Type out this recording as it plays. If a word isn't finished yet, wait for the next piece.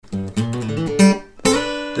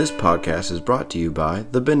This podcast is brought to you by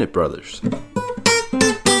the Bennett brothers.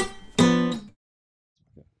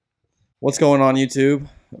 What's going on, YouTube?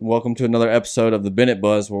 Welcome to another episode of the Bennett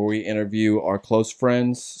Buzz, where we interview our close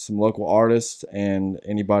friends, some local artists, and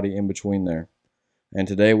anybody in between there. And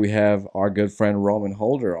today we have our good friend Roman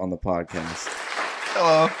Holder on the podcast.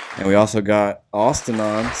 Hello. And we also got Austin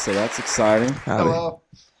on, so that's exciting. Hello.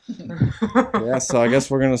 Yeah, so I guess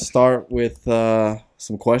we're going to start with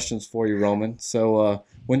some questions for you, Roman. So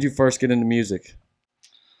when did you first get into music?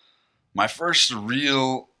 My first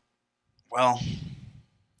real, I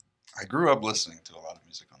grew up listening to a lot of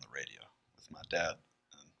music on the radio with my dad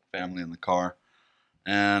and family in the car.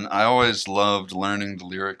 And I always loved learning the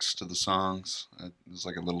lyrics to the songs. It was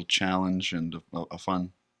like a little challenge and a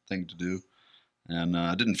fun thing to do. And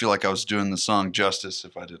I didn't feel like I was doing the song justice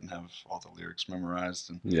if I didn't have all the lyrics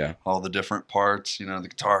memorized and all the different parts, you know, the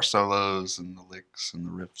guitar solos and the licks and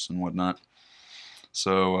the riffs and whatnot.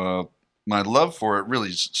 So my love for it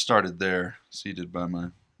really started there, seeded by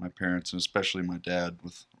my parents, and especially my dad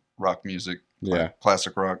with rock music. Yeah.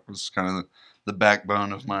 Classic rock was kind of the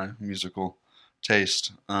backbone of my musical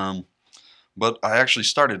taste. But I actually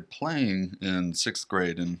started playing in 6th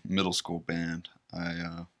grade in middle school band.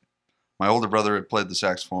 My older brother had played the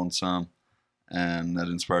saxophone some, and that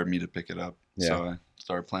inspired me to pick it up. Yeah. So I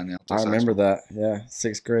started playing the alto I saxophone. remember that. Yeah,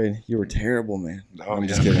 6th grade. You were terrible, man. Oh, I'm yeah.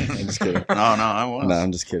 just kidding. I'm just kidding. No, I was. No,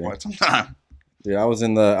 I'm just kidding. Quite some time. Dude, I was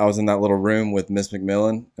in that little room with Miss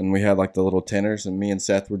McMillan, and we had like the little tenors, and me and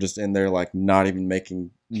Seth were just in there, like not even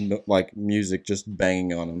making like music, just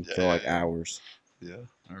banging on them for like hours. Yeah,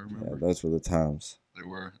 I remember. Yeah, those were the times. They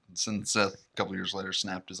were. Since Seth, a couple years later,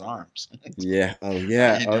 snapped his arms. Yeah. Oh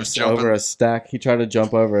yeah. He just Over a stack. He tried to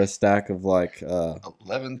jump over a stack of like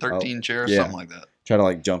 11, 13 chairs, yeah. something like that. Try to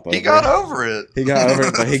like jump over. He got over it. He got over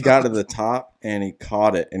it, but he got to the top and he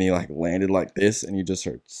caught it and he like landed like this and you just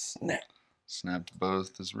heard snap. Snapped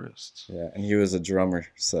both his wrists. Yeah, and he was a drummer,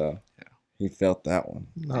 so he felt that one.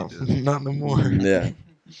 No, not no more. Yeah.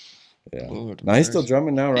 Yeah. Lord, Now he's still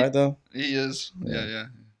drumming now, right though? He is. Yeah. Yeah.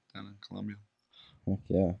 Down in Columbia. Heck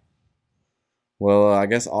yeah. Well, I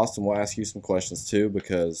guess Austin will ask you some questions too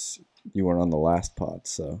because you weren't on the last pod,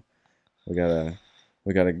 so we gotta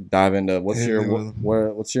dive into what's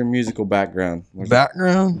your musical background?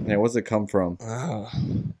 Background? Yeah, what's it come from? I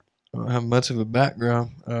don't have much of a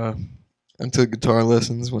background. I took guitar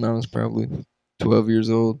lessons when I was probably 12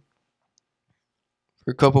 years old.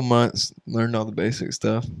 For a couple months, learned all the basic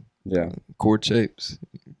stuff. Yeah. Chord shapes.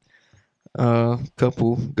 A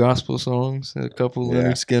couple gospel songs, a couple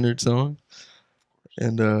Leonard Skinner songs.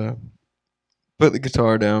 And put the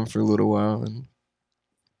guitar down for a little while and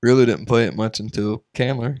really didn't play it much until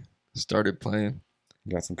Candler started playing.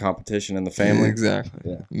 Got some competition in the family. Yeah,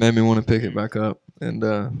 exactly. Yeah. Made me want to pick it back up.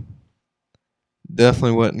 And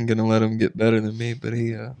definitely wasn't going to let him get better than me, but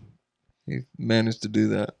he managed to do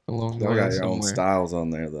that along the Y'all way got your somewhere. own styles on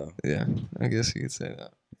there though. Yeah, I guess you could say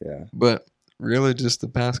that. Yeah. But really just the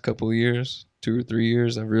past couple of years, 2 or 3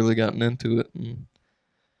 years, I've really gotten into it and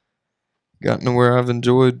gotten to where I've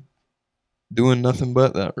enjoyed doing nothing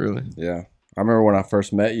but that, really. Yeah. I remember when I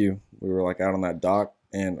first met you, we were like out on that dock,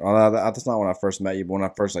 and that's not when I first met you, but when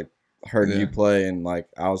I first like heard you play, and like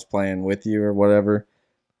I was playing with you or whatever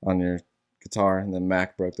on your guitar, and then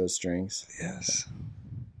Mac broke those strings. Yes.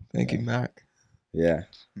 Thank you, Mac. Yeah.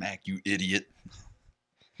 Mac, you idiot.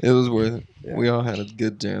 It was worth it. Yeah. We all had a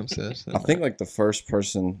good jam session. I think like the first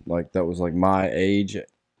person like that was like my age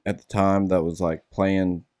at the time that was like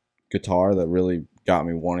playing guitar that really got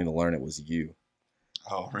me wanting to learn it was you.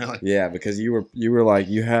 Oh, really? Yeah, because you were like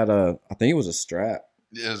you had I think it was a Strat.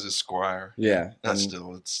 Yeah, it was a Squire. Yeah. It's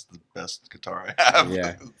the best guitar I have.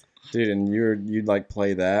 Yeah. Dude, and you'd like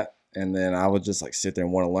play that, and then I would just like sit there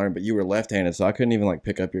and want to learn, but you were left-handed, so I couldn't even like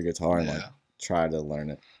pick up your guitar and like try to learn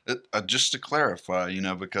it. Just to clarify,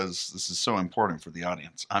 because this is so important for the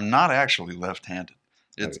audience, I'm not actually left-handed.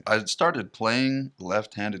 I started playing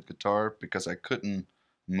left-handed guitar because I couldn't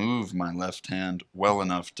move my left hand well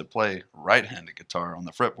enough to play right-handed guitar on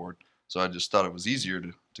the fretboard, so I just thought it was easier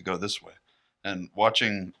to go this way. And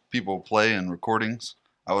watching people play in recordings,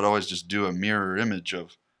 I would always just do a mirror image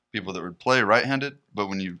of people that would play right-handed, but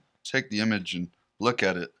when you take the image and look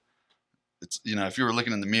at it, it's, if you were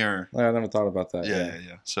looking in the mirror. I never thought about that. Yeah.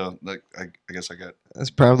 So like, I guess I got. That's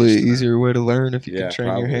probably an easier way to learn if you can train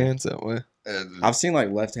probably. your hands that way. I've seen like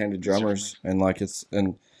left-handed drummers, and like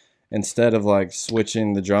instead of like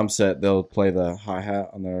switching the drum set, they'll play the hi-hat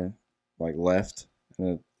on their like left, and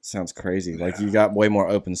it sounds crazy. Like you got way more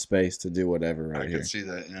open space to do whatever right here. I can see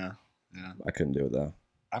that. Yeah. I couldn't do it though.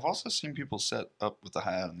 I've also seen people set up with the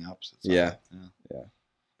hi-hat on the opposite side.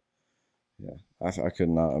 Yeah. I could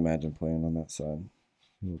not imagine playing on that side.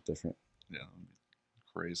 A little different. Yeah, that'd be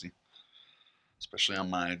crazy. Especially on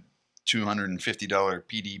my $250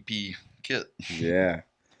 PDP kit. Yeah,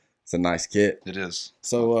 it's a nice kit. It is.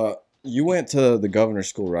 So, you went to the governor's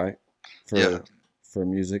school, right? Yeah. For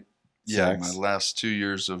music. Yeah, Sax? my last 2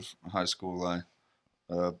 years of high school, I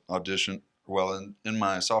auditioned. Well, in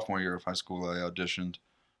my sophomore year of high school, I auditioned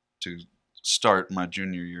to start my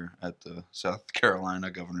junior year at the South Carolina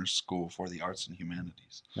Governor's School for the Arts and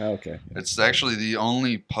Humanities. Oh, okay. Yeah. It's actually the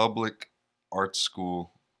only public arts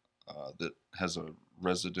school that has a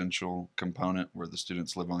residential component where the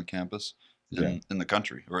students live on campus in the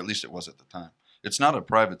country, or at least it was at the time. It's not a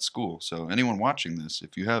private school, so anyone watching this,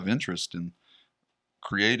 if you have interest in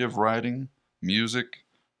creative writing, music,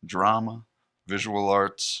 drama, visual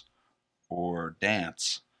arts, or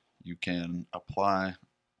dance, you can apply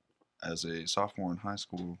as a sophomore in high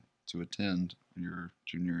school to attend your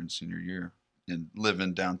junior and senior year and live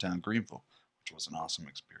in downtown Greenville, which was an awesome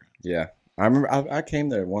experience. Yeah. I remember I came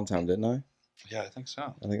there one time, didn't I? Yeah, I think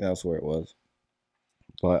so. I think that was where it was.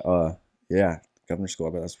 But yeah, governor's school.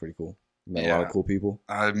 I bet that's pretty cool. Met a lot of cool people.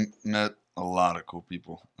 I met a lot of cool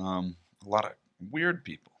people. A lot of weird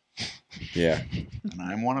people. Yeah. And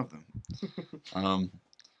I'm one of them.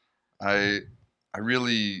 I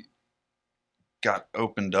really got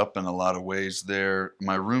opened up in a lot of ways there.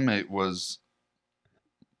 My roommate was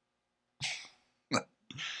a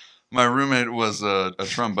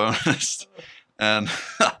trombonist, and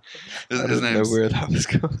his name's where that was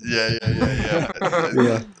going. Yeah.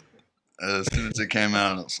 Yeah. As soon as it came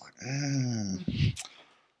out, I was like,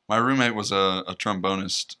 My roommate was a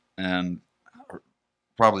trombonist and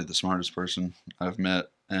probably the smartest person I've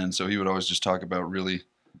met, and so he would always just talk about really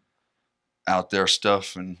out there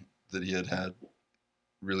stuff and that he had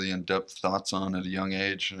really in-depth thoughts on at a young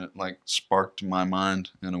age, and it like sparked my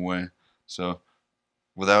mind in a way. So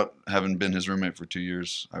without having been his roommate for 2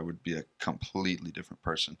 years, I would be a completely different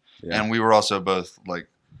person. Yeah. And we were also both like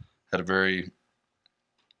had a very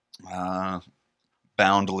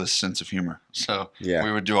boundless sense of humor. So Yeah.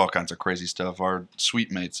 we would do all kinds of crazy stuff. Our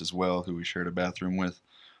suite mates as well, who we shared a bathroom with,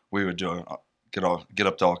 we would get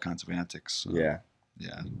up to all kinds of antics. Yeah.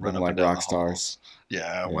 Yeah, Run like rock stars.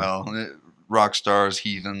 Yeah, well, rock stars,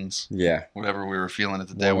 heathens. Yeah. Whatever we were feeling at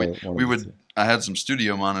the day. I had some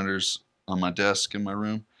studio monitors on my desk in my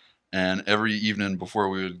room, and every evening before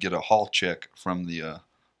we would get a hall check from the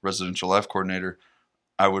residential life coordinator,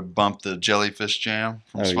 I would bump the Jellyfish Jam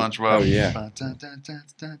from SpongeBob. Oh yeah.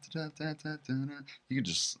 You could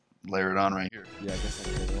just layer it on right here. Yeah, I guess I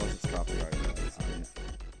could. Unless it's copyrighted.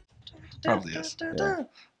 Probably is.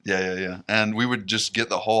 Yeah. Yeah. And we would just get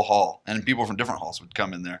the whole hall, and people from different halls would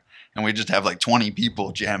come in there, and we'd just have like 20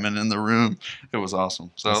 people jamming in the room. It was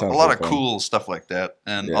awesome. So a lot of cool stuff like that,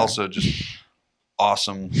 and also just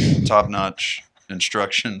awesome, top-notch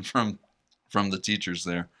instruction from the teachers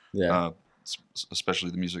there. Yeah. Especially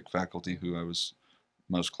the music faculty who I was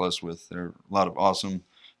most close with. There are a lot of awesome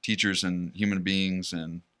teachers and human beings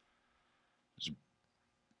and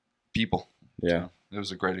people. Yeah. So it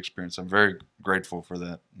was a great experience. I'm very grateful for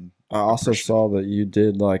that. I also saw that you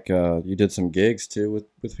did you did some gigs too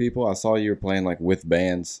with people. I saw you were playing like with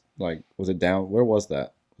bands. Like, was it down? Where was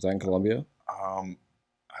that? Was that in Columbia?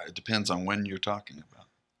 It depends on when you're talking about.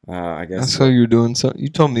 I guess. I saw you were doing something. You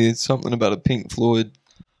told me something about a Pink Floyd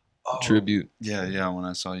tribute. Yeah. When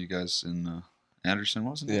I saw you guys in Anderson,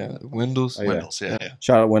 wasn't it? Yeah, Wendell's. Oh, yeah. Wendell's, yeah.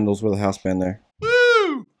 Shout out Wendell's. We're the house band there.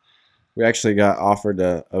 Woo! We actually got offered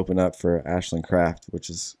to open up for Ashland Craft, which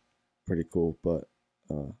is pretty cool, but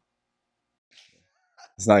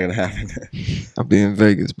it's not gonna happen. I'll be in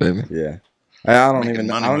Vegas, baby. Yeah, I don't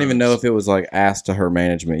even know if it was like asked to her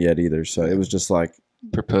management yet either. So it was just like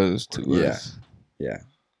Proposed to us. Yeah,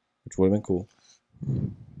 which would have been cool.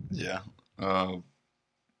 Yeah. What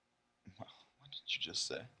did you just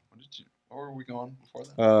say? Where were we going before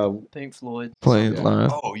that? Pink Floyd. Playing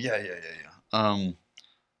live. Oh yeah.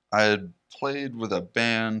 I had played with a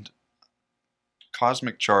band.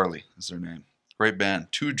 Cosmic Charlie is their name. Great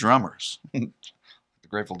band. 2 drummers. The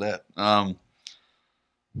Grateful Dead.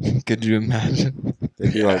 Could you imagine?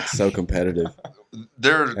 They'd be like so competitive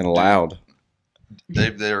and loud.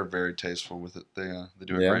 They are very tasteful with it. They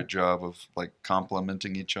do a Yeah. great job of like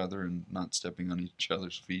complimenting each other and not stepping on each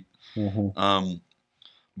other's feet. Mm-hmm.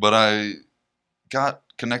 But I got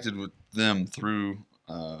connected with them through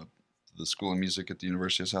the School of Music at the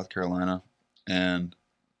University of South Carolina, and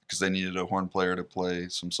because they needed a horn player to play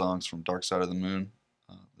some songs from Dark Side of the Moon,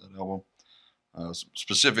 that album.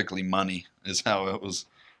 Specifically, Money is how it was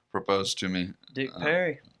proposed to me. Dick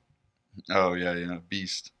Perry. Oh yeah,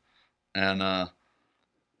 Beast. And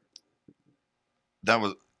that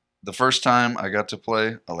was the first time I got to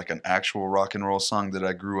play like an actual rock and roll song that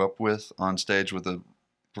I grew up with on stage with a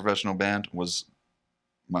professional band was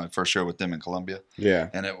my first show with them in Columbia. Yeah.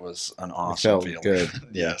 And it was an It awesome felt feeling. good.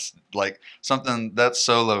 Yes. Like something that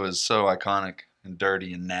solo is so iconic and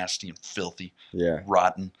dirty and nasty and filthy, Yeah.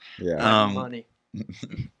 rotten. Yeah. Money.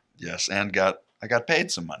 Yes, and I got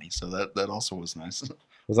paid some money, so that also was nice.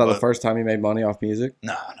 Was that the But- first time you made money off music?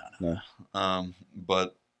 No.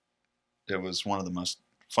 But it was one of the most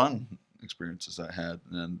fun experiences I had,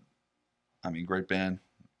 and I mean, great band,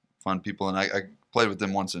 fun people, and I played with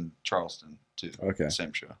them once in Charleston too. Okay.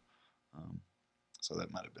 Same show. So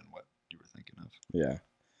that might have been what you were thinking of. Yeah.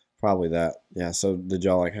 Probably that. Yeah. So did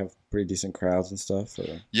y'all like have pretty decent crowds and stuff?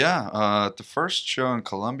 Or? Yeah, at the first show in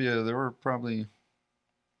Columbia, there were probably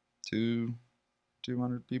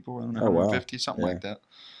 200 people, I don't know, Oh, wow. 150, something Yeah. like that.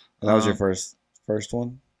 And that was your Um, first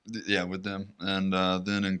one? Yeah, with them. And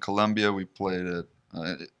then in Columbia, we played at,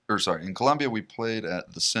 in Columbia, we played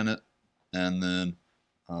at the Senate and then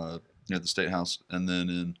near the State House. And then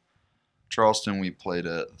in Charleston, we played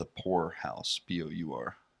at the Pour House,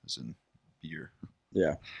 Pour, as in beer.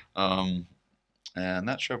 Yeah. And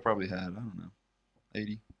that show probably had, I don't know,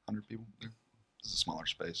 80, 100 people there. It was a smaller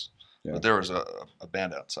space. Yeah. But there was a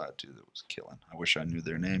band outside, too, that was killing. I wish I knew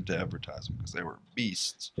their name to advertise them because they were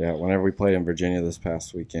beasts. Yeah. Whenever we played in Virginia this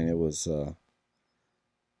past weekend, it was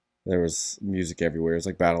there was music everywhere. It was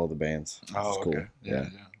like Battle of the Bands. It was cool. Okay. Yeah.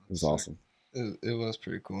 It was awesome. It was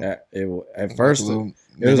pretty cool. At Like first, a little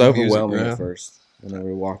it was mini overwhelming music at first. Whenever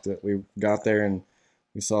we walked it, we got there and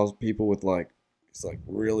we saw people with like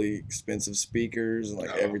really expensive speakers and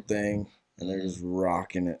like Oh. everything, and they're just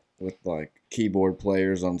rocking it with like keyboard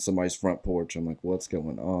players on somebody's front porch. I'm like, what's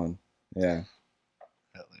going on? Yeah,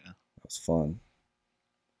 Hell yeah. that was fun.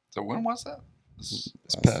 So when was that? This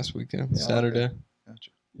past weekend, Yeah. Saturday.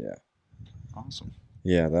 Gotcha. Yeah, Awesome.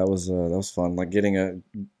 yeah, that was fun. Like being on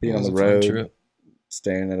It was the a fun road, trip.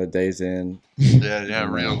 staying at a Days Inn. Yeah,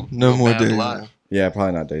 real. No real more band days. live. Yeah,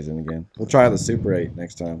 probably not Days Inn again. We'll try the Super 8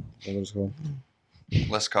 next time. Is that what it's called?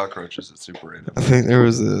 Less cockroaches at Super 8. I think there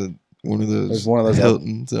was one of those There's one of those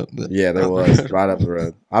Hiltons up there. Yeah, there up the was road. right up the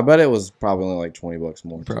road. I bet it was probably only like $20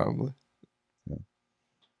 more. Probably.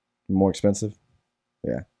 More expensive?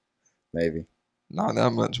 Yeah, maybe. Not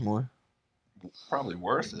that much more. Probably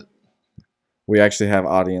worth it. We actually have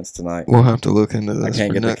audience tonight. We'll have to look into this. I can't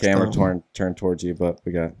for get the next camera time. turned towards you, but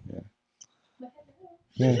we got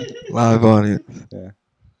yeah. Live audience.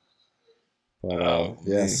 But Oh,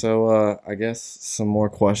 yeah. me. So I guess some more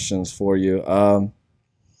questions for you.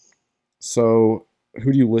 So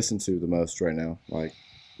who do you listen to the most right now? Like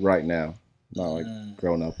right now, not like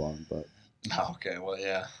growing up on, but Okay, well,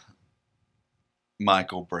 yeah.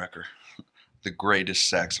 Michael Brecker, the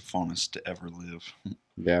greatest saxophonist to ever live.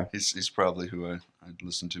 yeah, He's probably who I'd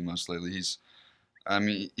listened to most lately.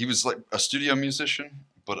 He was like a studio musician,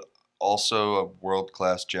 but also a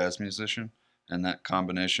world-class jazz musician. And that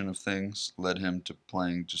combination of things led him to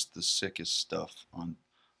playing just the sickest stuff on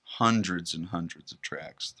hundreds and hundreds of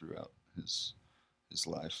tracks throughout his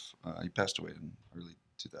life. He passed away in early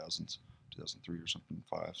 2000s, 2003 or something,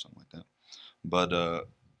 5, something like that. But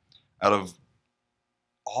out of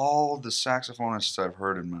all the saxophonists I've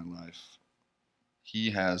heard in my life,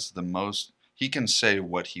 he has the most. He can say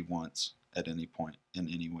what he wants at any point in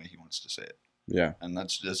any way he wants to say it, yeah, and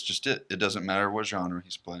that's just it. It doesn't matter what genre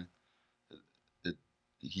he's playing.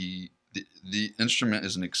 The instrument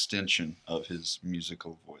is an extension of his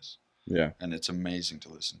musical voice, yeah, and it's amazing to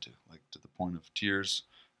listen to, like to the point of tears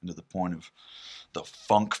and to the point of the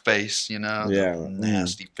funk face, Yeah, the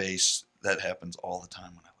nasty face. That happens all the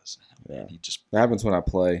time when I listen to him. Yeah. And he just, that happens when I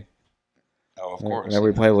play. oh, of Yeah, course. whenever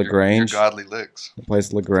we play Your Lagrange. godly licks. I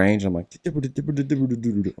plays Lagrange. I'm like, I'm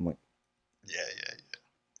like, Yeah.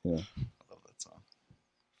 Yeah. I love that song.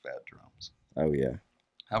 Fat drums. oh yeah.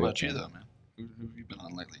 How Good about you time. though, man? Who have you been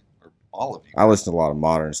on lately? Or all of you? I listen to a lot of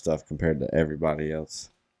modern stuff compared to everybody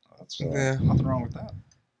else. That's Yeah. nothing wrong with that.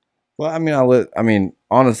 Well, I mean,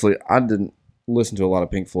 honestly, I didn't listen to a lot of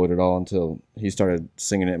Pink Floyd at all until he started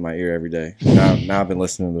singing it in my ear every day. Now I've been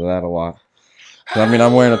listening to that a lot. But, I mean,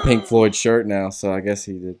 I'm wearing a Pink Floyd shirt now, so I guess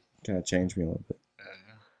he did kind of change me a little bit.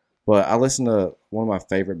 Yeah. But I listen to one of my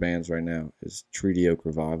favorite bands right now is Treaty Oak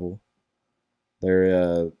Revival.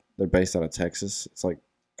 They're based out of Texas. It's like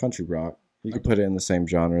country rock. You could put it in the same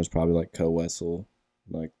genre as probably like Co Wessel,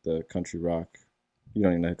 like the country rock. You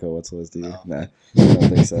don't even know who Co Wessel is, do you? No. Nah, I don't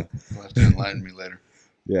think so. You'll have to enlighten me later.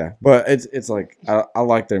 Yeah, but it's like I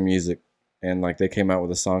like their music, and like they came out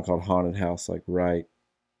with a song called "Haunted House" like right,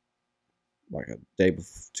 like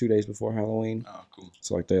 2 days before Halloween. Oh, cool.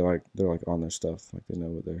 So like they're like on their stuff, like they know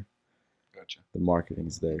what they're Gotcha. the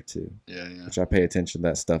marketing's there too. Yeah, yeah. Which I pay attention to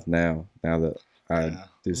that stuff now. Now that I Yeah.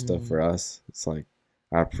 do stuff for us, it's like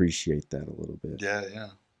I appreciate that a little bit. Yeah, yeah.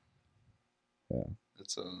 Yeah.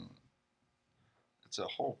 It's a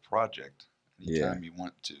whole project. Anytime you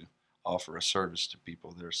want to offer a service to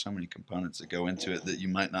people, there are so many components that go into it that you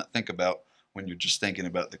might not think about when you're just thinking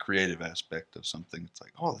about the creative aspect of something. It's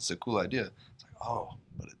like, oh, that's a cool idea. It's like, oh,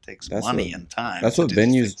 but it takes money and time. That's to what do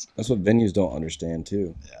these things. That's what venues don't understand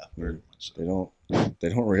too. Yeah, very much so. They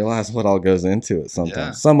don't realize what all goes into it sometimes.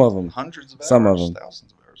 Yeah. Some of them. Hundreds of hours, Some of them.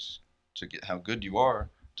 thousands of hours to get how good you are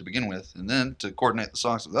to begin with, and then to coordinate the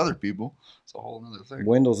songs with other people. It's a whole other thing.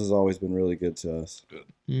 Wendell's has always been really good to us. Good.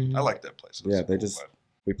 Mhm. I like that place. Yeah, they just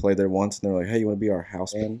we played there once and they're like, hey, you want to be our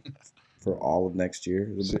house band for all of next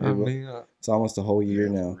year? It's almost a whole year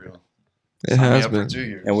now. It has been. For 2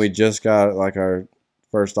 years. And we just got like our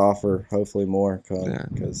first offer, hopefully more come Yeah.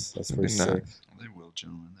 because that's pretty That'd be sick. nice. They will,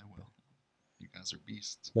 gentlemen. They will. You guys are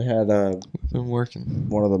beasts. They had We've been working.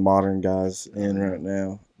 one of the modern guys in right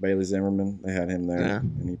now, Bailey Zimmerman. They had him there Yeah.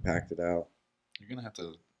 and he packed it out. You're gonna have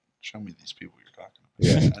to show me these people you're talking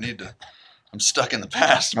about. Yeah. I need to. I'm stuck in the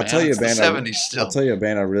past, man. I'll tell you It's a band. the 70s still. I'll tell you a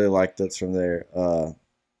band I really like that's from there. Oh,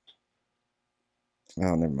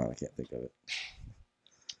 never mind. I can't think of it.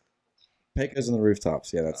 Pecos and the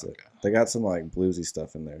Rooftops. Yeah, that's it. Okay. They got some like bluesy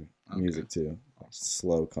stuff in their Okay. music too, like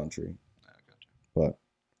slow country. Yeah, I got you. But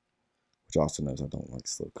which also knows I don't like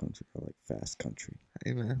slow country. I like fast country.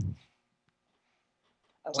 Hey, man.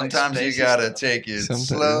 Sometimes you gotta take it Sometimes.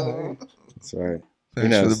 slow. That's right. Thanks for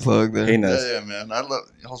knows? the plug there. He Yeah, knows. yeah, man. I love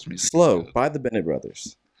y'all's music. is Slow good. by the Bennett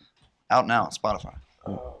Brothers. Out now on Spotify.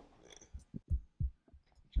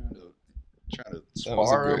 Trying to That was a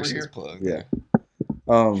spar over gracious here. plug. Yeah.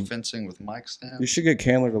 there. Fencing with mic stand. You should get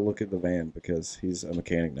Candler to look at the van because he's a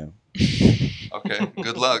mechanic now. Okay,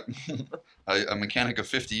 good luck. A mechanic of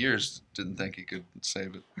 50 years didn't think he could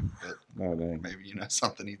save it, but Oh dang. maybe you know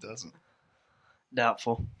something he doesn't.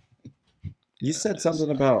 Doubtful. You said something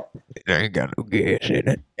about It ain't got no gas in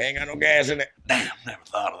it. ain't got no gas in it. Damn, never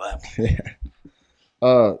thought of that one.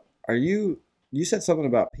 Yeah. Are you said something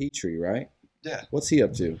about Petrie, right? Yeah. What's he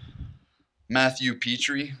up to? Matthew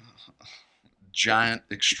Petrie, giant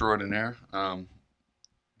extraordinaire,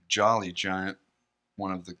 jolly giant,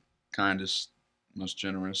 one of the kindest, most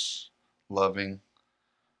generous, loving,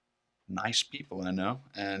 nice people I know.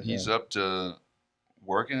 And he's up to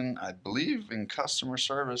working, I believe, in customer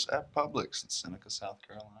service at Publix in Seneca, South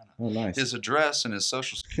Carolina. Oh, nice. His address and his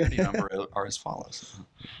social security number are as follows.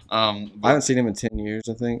 I haven't seen him in 10 years,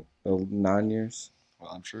 I think. 9 years.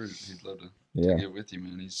 Well, I'm sure he'd love to Yeah. get with you,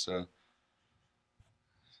 man. He's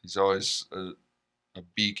always a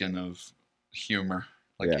beacon of humor.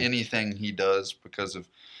 Like Yeah. anything he does, because of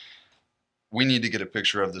we need to get a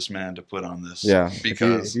picture of this man to put on this. Yeah.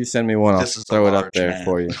 because if you send me one, I'll this is throw a it up large there man.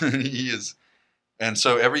 for you. He is, and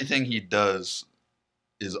so everything he does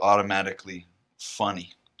is automatically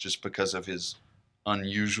funny just because of his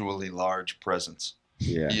unusually large presence.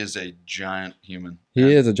 Yeah. He is a giant human. He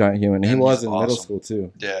And- is a giant human. He and was he's in middle awesome. school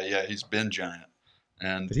too. Yeah, he's been giant.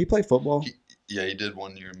 And Did he play football? yeah, he did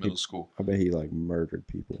 1 year in middle school. I bet he like murdered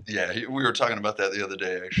people. Yeah, we were talking about that the other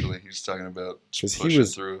day. Actually, he was talking about 'Cause he pushing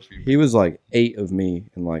was- through a few. He was like 8 of me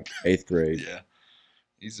in like 8th grade. Yeah,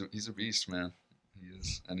 he's a beast, man. He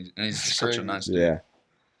is, and he's That's such a crazy. nice dude. Yeah.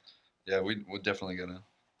 Yeah, we're definitely gonna.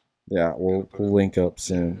 Yeah. We'll link up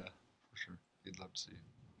soon. Yeah, for sure. He'd love to see you.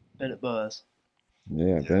 Bennett Buzz.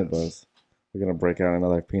 Yeah. Yes. Bennett Buzz. We're gonna break out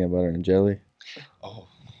another peanut butter and jelly. Oh,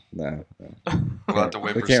 No. we'll have to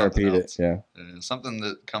wait We for can't something repeat else. it. Yeah. Yeah, something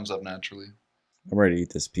that comes up naturally. I'm ready to eat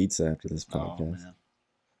this pizza after this Oh podcast. man.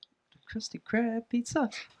 Krusty Krab pizza.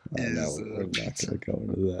 Oh, no, Is, we're not pizza. gonna go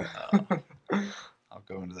into that. I'll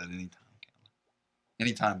go into that anytime.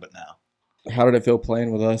 Anytime, but now. How did it feel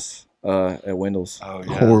playing with us at Wendell's? Oh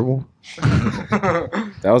yeah. Horrible.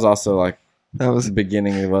 That was also like That the was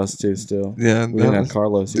beginning of us too. Still, yeah. we That didn't have was,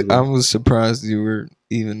 Carlos either. I was surprised you were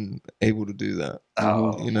even able to do that.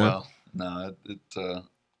 Oh, You know? well, no, it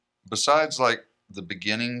besides like the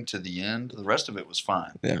beginning to the end, the rest of it was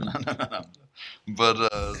fine. Yeah. No.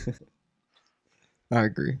 But I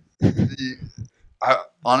agree. I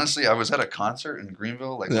honestly, I was at a concert in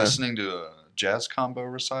Greenville, like Yeah. listening to a jazz combo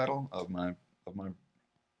recital of a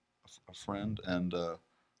friend and a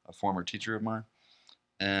former teacher of mine,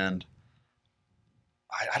 and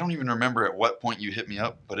I don't even remember at what point you hit me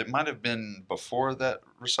up, but it might have been before that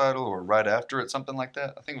recital or right after it, something like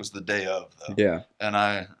that. I think it was the day of, though. Yeah, And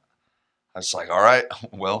I was like, all right,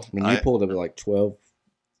 well, I mean, you pulled up at like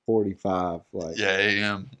 12:45, like yeah,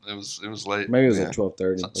 a.m. It was late. maybe it was Yeah. like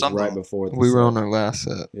 12:30, like Something- right before. The We were set. on our last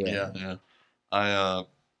set. Yeah.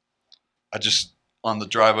 I I just on the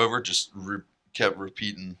drive over just kept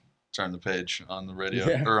repeating "Turn the Page" on the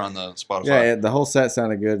radio or on the Spotify. Yeah, the whole set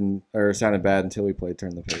sounded good or sounded bad until we played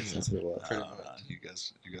 "Turn the Page." That's what it was.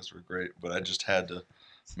 You guys were great, but I just had to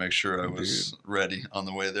make sure I was ready on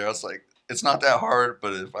the way there. I was like, it's not that hard,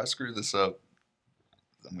 but if I screw this up,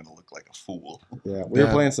 I'm gonna look like a fool. Yeah, we were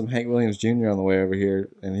playing some Hank Williams Jr. on the way over here,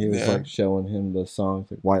 and he was like showing him the songs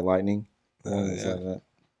like "White Lightning." Like that.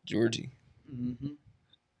 Georgie. Mm-hmm.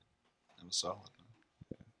 It was solid.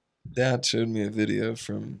 Dad showed me a video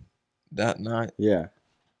from that night. Yeah.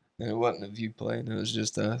 And it wasn't of you playing. It was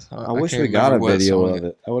just us. I wish we got a video of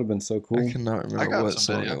it. That would have been so cool. I cannot remember I got what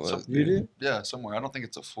some song video. it was. You did? Yeah, somewhere. I don't think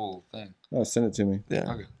it's a full thing. Oh, send it to me. Yeah.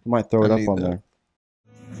 Okay. I might throw it I up need on that.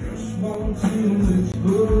 there.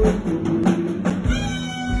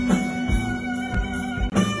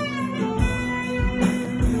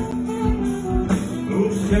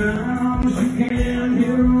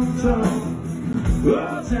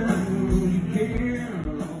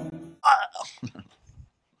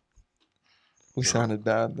 We sounded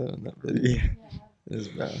bad though in that video. Yeah. It was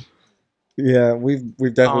bad. Yeah, we've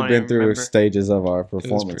definitely been even through remember. stages of our pretty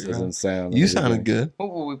performances rough. and sound. You and sounded everything. good.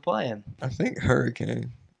 What were we playing? I think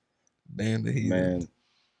Hurricane. Band of Heathens. Man,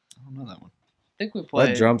 I don't know that one. I think we played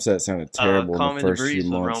that drum set sounded terrible Call in Me the the first few Breeze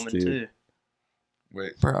with months, Roman dude. too.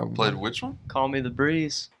 Wait, Probably. played which one? Call Me the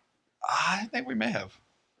Breeze. I think we may have.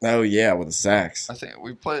 Oh yeah, with the sax. I think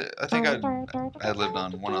we played. I think I had lived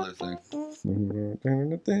on one other thing.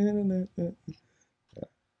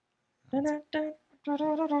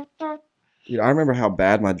 Dude, I remember how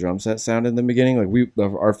bad my drum set sounded in the beginning. Like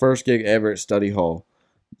our first gig ever at Study Hall,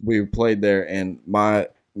 we played there, and my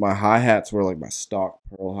hi hats were like my stock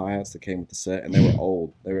pearl hi hats that came with the set, and they were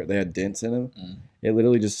old. They had dents in them. Mm. It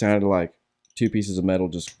literally just sounded like two pieces of metal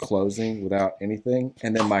just closing without anything.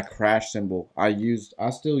 And then my crash cymbal, I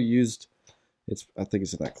still used. I think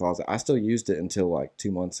it's in that closet. I still used it until like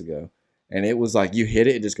 2 months ago, and it was like you hit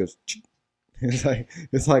it, it just goes.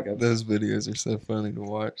 It's like Those videos are so funny to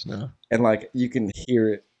watch now. and like you can hear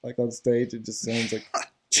it like on stage. It just sounds like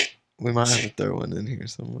We might have to throw one in here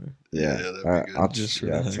somewhere. Yeah, that'd be good. I'll Just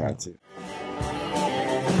for I'll the try heck. to.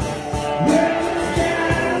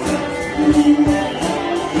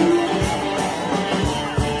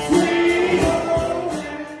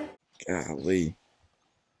 Golly.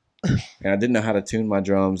 And I didn't know how to tune my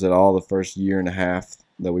drums at all the first year and a half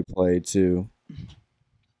that we played too.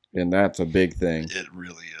 And that's a big thing. It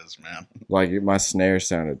really is, man. Like my snare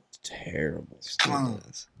sounded terrible. Come on.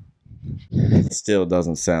 It still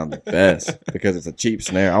doesn't sound the best because it's a cheap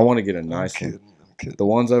snare. I want to get a nice I'm one. kidding. The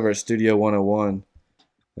ones over at Studio 101,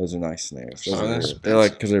 those are nice snares. Those Oh, are they're good. They're like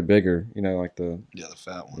expensive. because they're bigger. You know, like the Yeah, the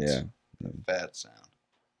fat ones. yeah, Fat sound.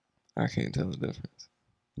 I can't tell the difference.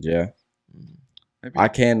 yeah. Maybe. I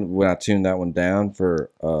can when I tune that one down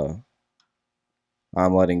for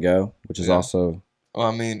I'm Letting Go, which is Yeah. also Well,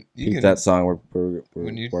 I mean, you keep can. that song. We're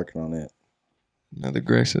when you- working on it. Another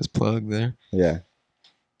gracious plug there. Yeah,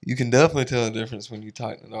 You can definitely tell the difference when you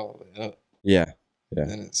tighten it all the way up. yeah. Yeah.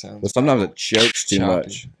 Then it sounds. But sometimes it chokes too choppy.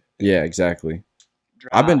 much. Yeah, exactly.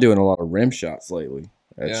 I've been doing a lot of rim shots lately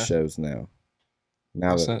at Yeah. shows now.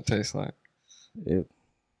 Now What's that that taste like?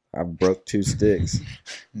 I broke 2 sticks.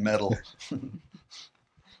 Metal.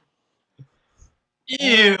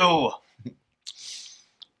 Ew.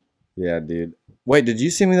 Yeah, dude. Wait, did you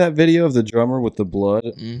see me that video of the drummer with the blood?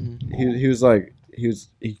 Mm-hmm. He was like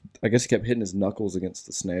I guess he kept hitting his knuckles against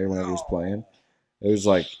the snare whenever he was playing. It was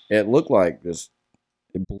like it looked like just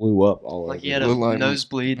it blew up all over. Like he had a Looked like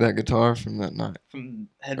nosebleed That guitar from that night. from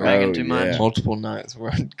headbanging Oh, too yeah. much. Multiple nights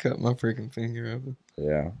where I'd cut my freaking finger open.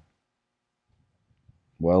 Yeah.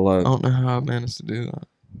 Well, I don't know how I managed to do that.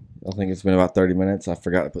 I think it's been about 30 minutes. I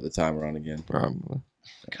forgot to put the timer on again. Probably.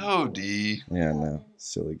 Cody. Yeah, no,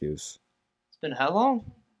 silly goose. It's been how long?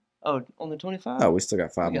 Oh, only 25? Oh, we still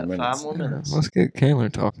got 5 we more got minutes. 5 more Yeah, minutes. let's get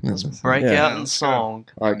Kaylor talking. Let's Let's break Yeah. out in Let's go. song.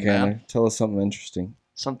 All right, Young man. Cameron, tell us something interesting.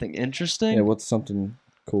 Something interesting? Yeah, what's something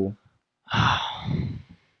cool?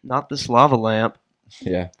 Not this lava lamp.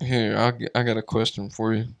 Yeah. Here, I got a question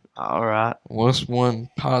for you. All right. What's one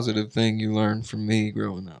positive thing you learned from me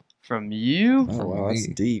growing up? From you? Oh, For wow, that's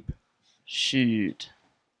me. deep. Shoot.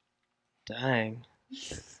 Dang.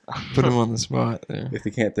 Put him on the spot there. If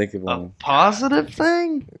you can't think of A one. positive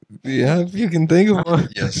thing? Yeah, if you can think of one.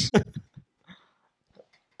 Yes.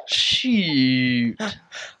 Shoot.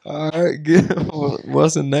 All right,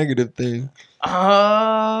 what's a negative thing?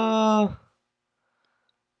 I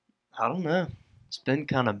don't know. It's been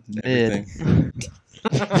kind of mid. Everything.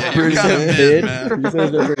 Yeah, you're Pretty kind of good. mid, man. You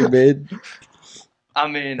said they're pretty mid. I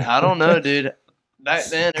mean, I don't know, dude. Back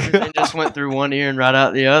then, everything just went through one ear and right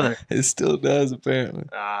out the other. It still does, apparently.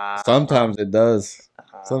 Sometimes it does.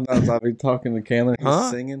 Sometimes I'll be talking to Chandler, he's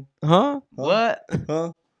Huh? singing. Huh? What?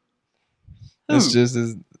 Huh? It's Who? just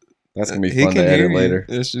as That's gonna be he fun to can hear edit you. later.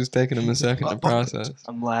 It's just taking him a second to process.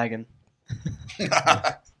 I'm lagging.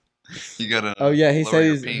 You gotta. Oh yeah, he lower said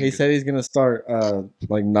your he's ping. he said he's gonna start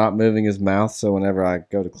like not moving his mouth, so whenever I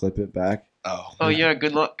go to clip it back, Oh yeah,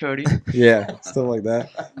 good luck, Cody. yeah, stuff like that.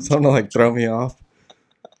 Something to like throw me off.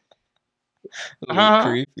 A little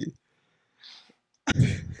creepy.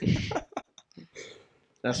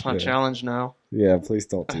 That's my Yeah. challenge now. Yeah, please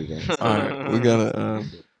don't do that. All right,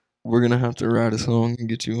 we're gonna have to write a song and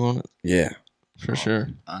get you on it Yeah, for sure.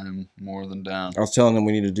 I'm more than down. I was telling him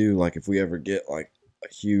we need to do like if we ever get like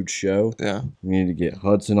a huge show, Yeah, we need to get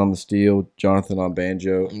Hudson on the steel, Jonathan on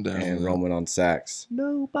banjo, I'm down and with that. Roman on sax.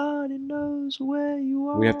 Nobody knows where you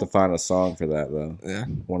are. We have to find a song for that though. yeah.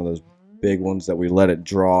 One of those big ones that we let it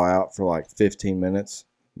draw out for like 15 minutes.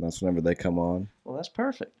 And that's whenever they come on. Well, that's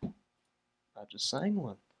perfect. I just sang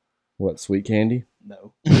one. What, Sweet Candy?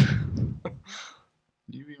 No. Do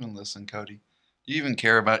you even listen, Cody? Do you even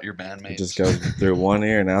care about your bandmates? It just goes through one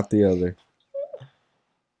ear and out the other.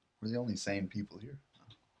 We're the only sane people here.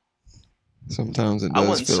 Sometimes it I does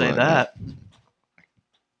wouldn't feel say like that.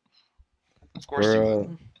 Of course you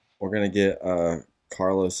would. We're gonna get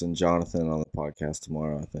Carlos and Jonathan on the podcast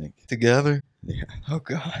tomorrow, I think. Together? Yeah. Oh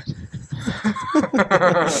God.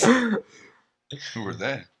 Who were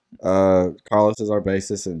they? Carlos is our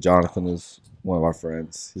bassist and Jonathan is one of our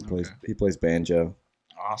friends. Okay. He plays banjo.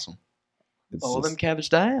 Awesome. It's All just- them cabbage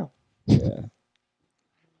down. yeah.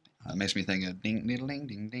 That makes me think of ding, ding, ding,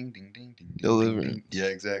 ding, ding, ding, ding, ding. Deliverance. Ding. Yeah,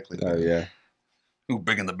 exactly. Oh yeah. Who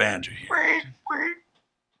big in the banjo here?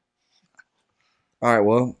 All right,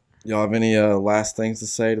 well, y'all have any last things to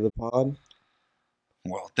say to the pod?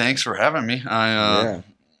 Well, thanks for having me. I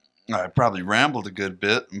probably rambled a good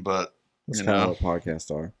bit, but That's you kind know. of what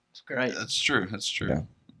podcasts are. It's great. That's true. That's true.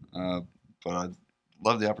 Yeah. But I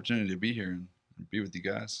love the opportunity to be here and be with you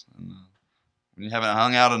guys. And we haven't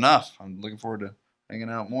hung out enough. I'm looking forward to hanging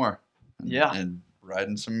out more. Yeah. And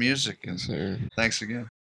writing some music. And Yes, sir. thanks again.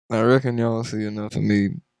 I reckon y'all will see enough of me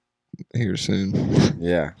here soon.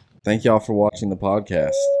 Yeah. Thank y'all for watching the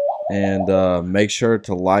podcast. And make sure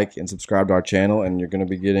to like and subscribe to our channel. And you're going to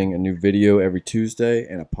be getting a new video every Tuesday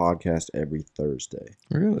and a podcast every Thursday.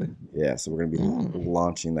 Really? Yeah, so we're going to be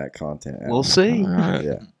launching that content out. We'll see. All right.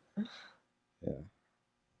 Yeah.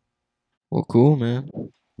 Well, cool, man.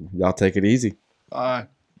 Y'all take it easy. Bye.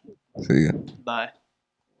 See ya. Bye.